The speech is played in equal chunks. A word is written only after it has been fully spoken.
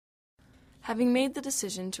Having made the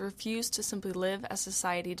decision to refuse to simply live as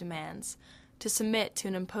society demands, to submit to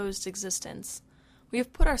an imposed existence, we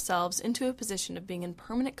have put ourselves into a position of being in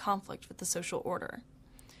permanent conflict with the social order.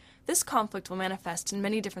 This conflict will manifest in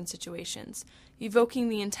many different situations, evoking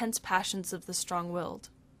the intense passions of the strong-willed.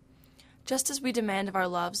 Just as we demand of our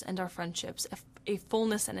loves and our friendships a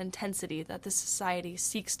fullness and intensity that this society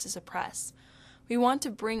seeks to suppress, we want to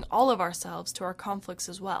bring all of ourselves to our conflicts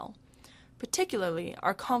as well, particularly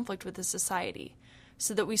our conflict with the society,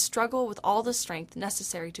 so that we struggle with all the strength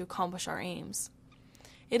necessary to accomplish our aims.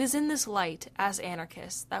 It is in this light, as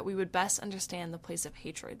anarchists, that we would best understand the place of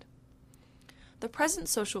hatred. The present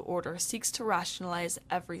social order seeks to rationalize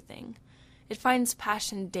everything. It finds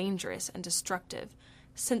passion dangerous and destructive,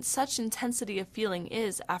 since such intensity of feeling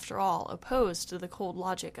is, after all, opposed to the cold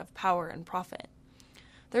logic of power and profit.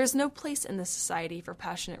 There is no place in this society for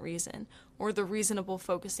passionate reason, or the reasonable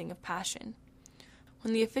focusing of passion.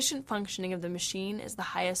 When the efficient functioning of the machine is the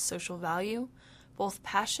highest social value, both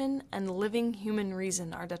passion and living human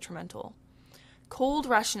reason are detrimental. Cold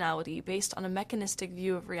rationality based on a mechanistic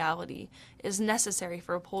view of reality is necessary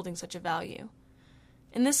for upholding such a value.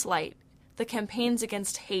 In this light, the campaigns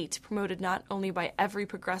against hate promoted not only by every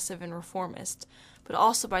progressive and reformist, but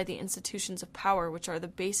also by the institutions of power which are the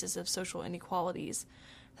basis of social inequalities,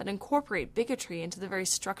 that incorporate bigotry into the very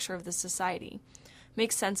structure of the society,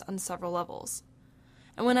 make sense on several levels.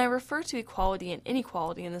 And when I refer to equality and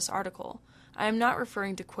inequality in this article, I am not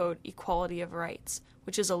referring to, quote, equality of rights,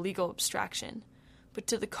 which is a legal abstraction, but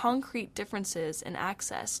to the concrete differences in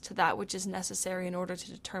access to that which is necessary in order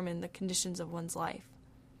to determine the conditions of one's life.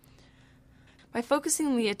 By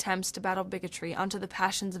focusing the attempts to battle bigotry onto the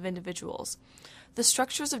passions of individuals, the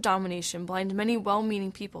structures of domination blind many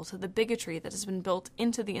well-meaning people to the bigotry that has been built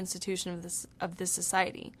into the institution of this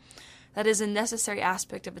society, that is a necessary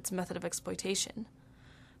aspect of its method of exploitation.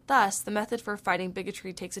 Thus, the method for fighting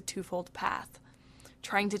bigotry takes a twofold path: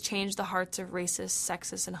 trying to change the hearts of racist,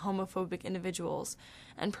 sexist, and homophobic individuals,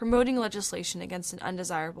 and promoting legislation against an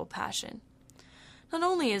undesirable passion. Not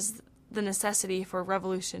only is the necessity for a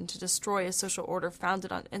revolution to destroy a social order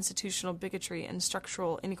founded on institutional bigotry and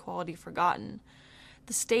structural inequality forgotten,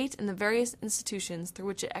 the state and the various institutions through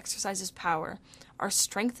which it exercises power are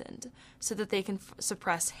strengthened so that they can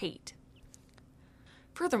suppress hate.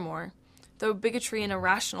 Furthermore, though bigotry in a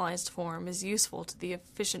rationalized form is useful to the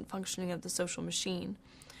efficient functioning of the social machine,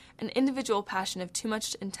 an individual passion of too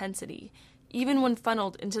much intensity, even when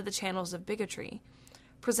funneled into the channels of bigotry,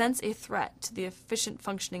 presents a threat to the efficient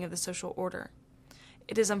functioning of the social order.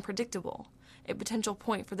 It is unpredictable, a potential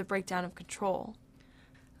point for the breakdown of control.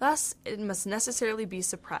 Thus, it must necessarily be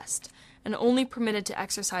suppressed, and only permitted to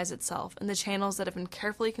exercise itself in the channels that have been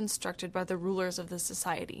carefully constructed by the rulers of the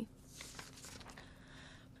society.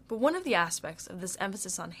 But one of the aspects of this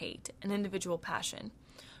emphasis on hate and individual passion,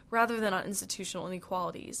 rather than on institutional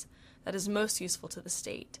inequalities, that is most useful to the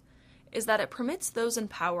state, is that it permits those in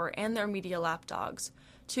power and their media lapdogs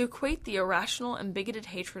to equate the irrational and bigoted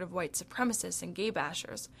hatred of white supremacists and gay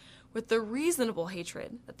bashers with the reasonable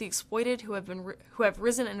hatred that the exploited who have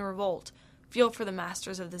risen in revolt feel for the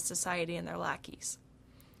masters of this society and their lackeys.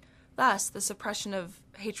 Thus, the suppression of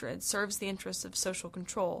hatred serves the interests of social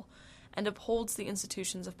control and upholds the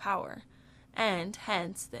institutions of power, and,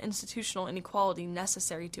 hence, the institutional inequality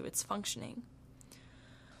necessary to its functioning.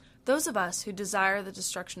 Those of us who desire the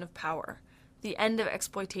destruction of power, the end of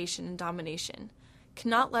exploitation and domination,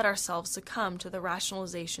 cannot let ourselves succumb to the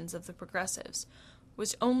rationalizations of the progressives,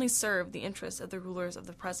 which only serve the interests of the rulers of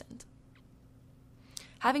the present.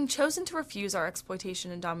 Having chosen to refuse our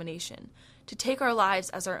exploitation and domination, to take our lives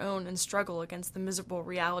as our own and struggle against the miserable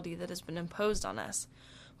reality that has been imposed on us,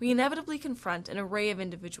 we inevitably confront an array of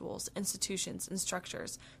individuals, institutions, and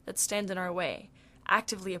structures that stand in our way,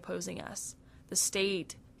 actively opposing us: the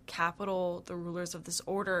state, capital, the rulers of this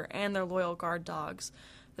order, and their loyal guard dogs,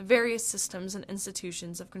 the various systems and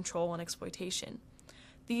institutions of control and exploitation.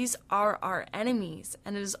 These are our enemies,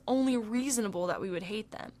 and it is only reasonable that we would hate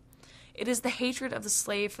them. It is the hatred of the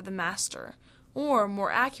slave for the master, or,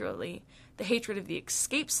 more accurately, the hatred of the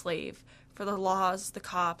escaped slave for the laws, the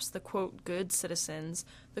cops, the, quote, good citizens,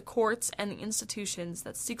 the courts, and the institutions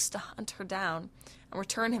that seeks to hunt her down and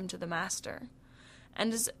return him to the master.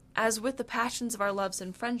 And as with the passions of our loves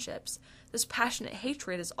and friendships, this passionate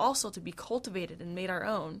hatred is also to be cultivated and made our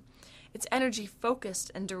own, its energy focused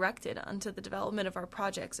and directed unto the development of our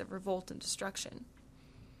projects of revolt and destruction.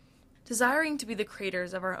 Desiring to be the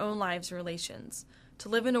creators of our own lives and relations, to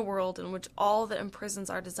live in a world in which all that imprisons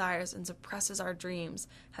our desires and suppresses our dreams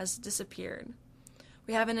has disappeared,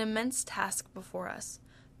 we have an immense task before us: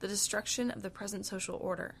 the destruction of the present social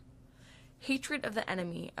order. Hatred of the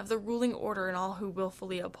enemy, of the ruling order and all who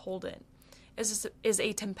willfully uphold it, is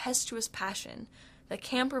a tempestuous passion that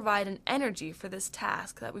can provide an energy for this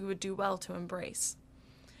task that we would do well to embrace.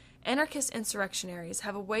 Anarchist insurrectionaries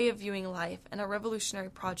have a way of viewing life and a revolutionary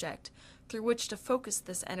project through which to focus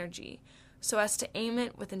this energy, so as to aim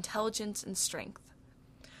it with intelligence and strength.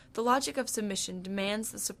 The logic of submission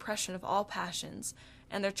demands the suppression of all passions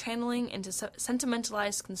and their channeling into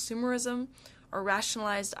sentimentalized consumerism or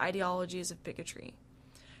rationalized ideologies of bigotry.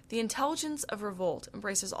 The intelligence of revolt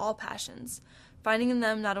embraces all passions, finding in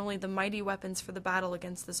them not only the mighty weapons for the battle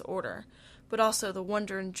against this order, but also the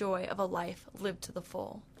wonder and joy of a life lived to the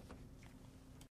full.